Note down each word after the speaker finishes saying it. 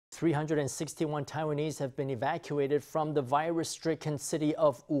361 Taiwanese have been evacuated from the virus-stricken city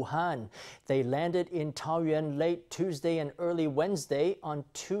of Wuhan. They landed in Taoyuan late Tuesday and early Wednesday on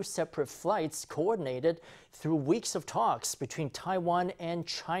two separate flights coordinated through weeks of talks between Taiwan and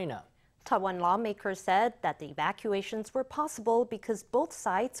China. Taiwan lawmakers said that the evacuations were possible because both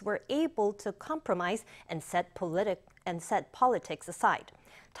sides were able to compromise and set politics aside.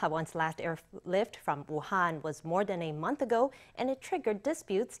 Taiwan's last airlift from Wuhan was more than a month ago, and it triggered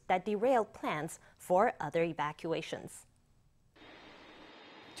disputes that derailed plans for other evacuations.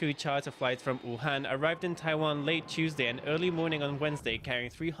 Two charter flights from Wuhan arrived in Taiwan late Tuesday and early morning on Wednesday, carrying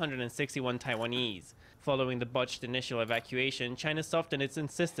 361 Taiwanese. Following the botched initial evacuation, China softened its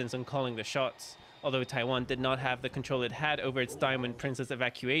insistence on calling the shots. Although Taiwan did not have the control it had over its Diamond Princess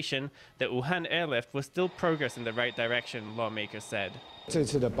evacuation, the Wuhan airlift was still progress in the right direction, lawmakers said. 这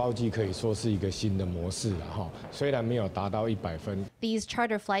次的包机可以说是一个新的模式了，虽然没有达到100分。 These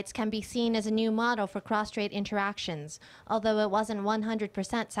charter flights can be seen as a new model for cross-strait interactions. Although it wasn't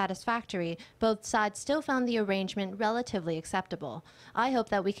 100% satisfactory, both sides still found the arrangement relatively acceptable. I hope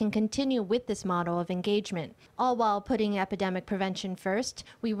that we can continue with this model of engagement. All while putting epidemic prevention first,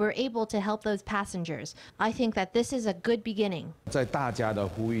 we were able to help those passengers. I think that this is a good beginning. 在大家的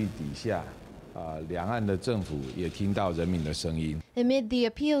呼吁底下。 两岸的政府也听到人民的声音。 Amid the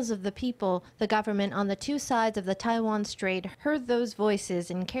appeals of the people, the government on the two sides of the Taiwan Strait heard those voices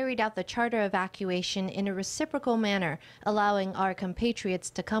and carried out the charter evacuation in a reciprocal manner, allowing our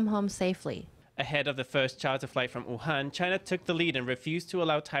compatriots to come home safely. Ahead of the first charter flight from Wuhan, China took the lead and refused to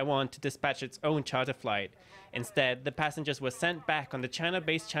allow Taiwan to dispatch its own charter flight. Instead, the passengers were sent back on the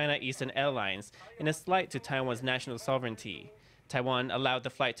China-based China Eastern Airlines in a slight to Taiwan's national sovereignty. Taiwan allowed the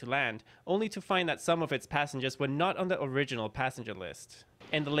flight to land, only to find that some of its passengers were not on the original passenger list.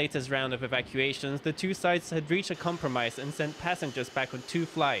 In the latest round of evacuations, the two sides had reached a compromise and sent passengers back on two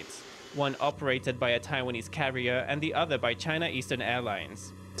flights, one operated by a Taiwanese carrier and the other by China Eastern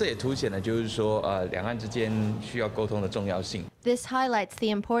Airlines. 这也凸显了就是说两岸之间需要沟通的重要性。 This highlights the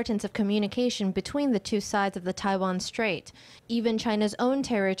importance of communication between the two sides of the Taiwan Strait. Even China's own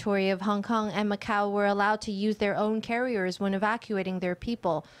territory of Hong Kong and Macao were allowed to use their own carriers when evacuating their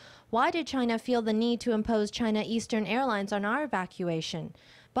people. Why did China feel the need to impose China Eastern Airlines on our evacuation?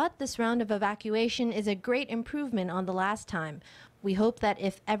 But this round of evacuation is a great improvement on the last time. We hope that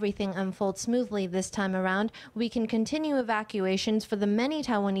if everything unfolds smoothly this time around, we can continue evacuations for the many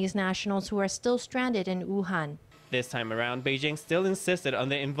Taiwanese nationals who are still stranded in Wuhan. This time around, Beijing still insisted on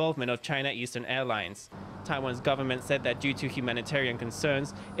the involvement of China Eastern Airlines. Taiwan's government said that due to humanitarian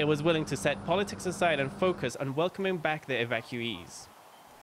concerns, it was willing to set politics aside and focus on welcoming back the evacuees.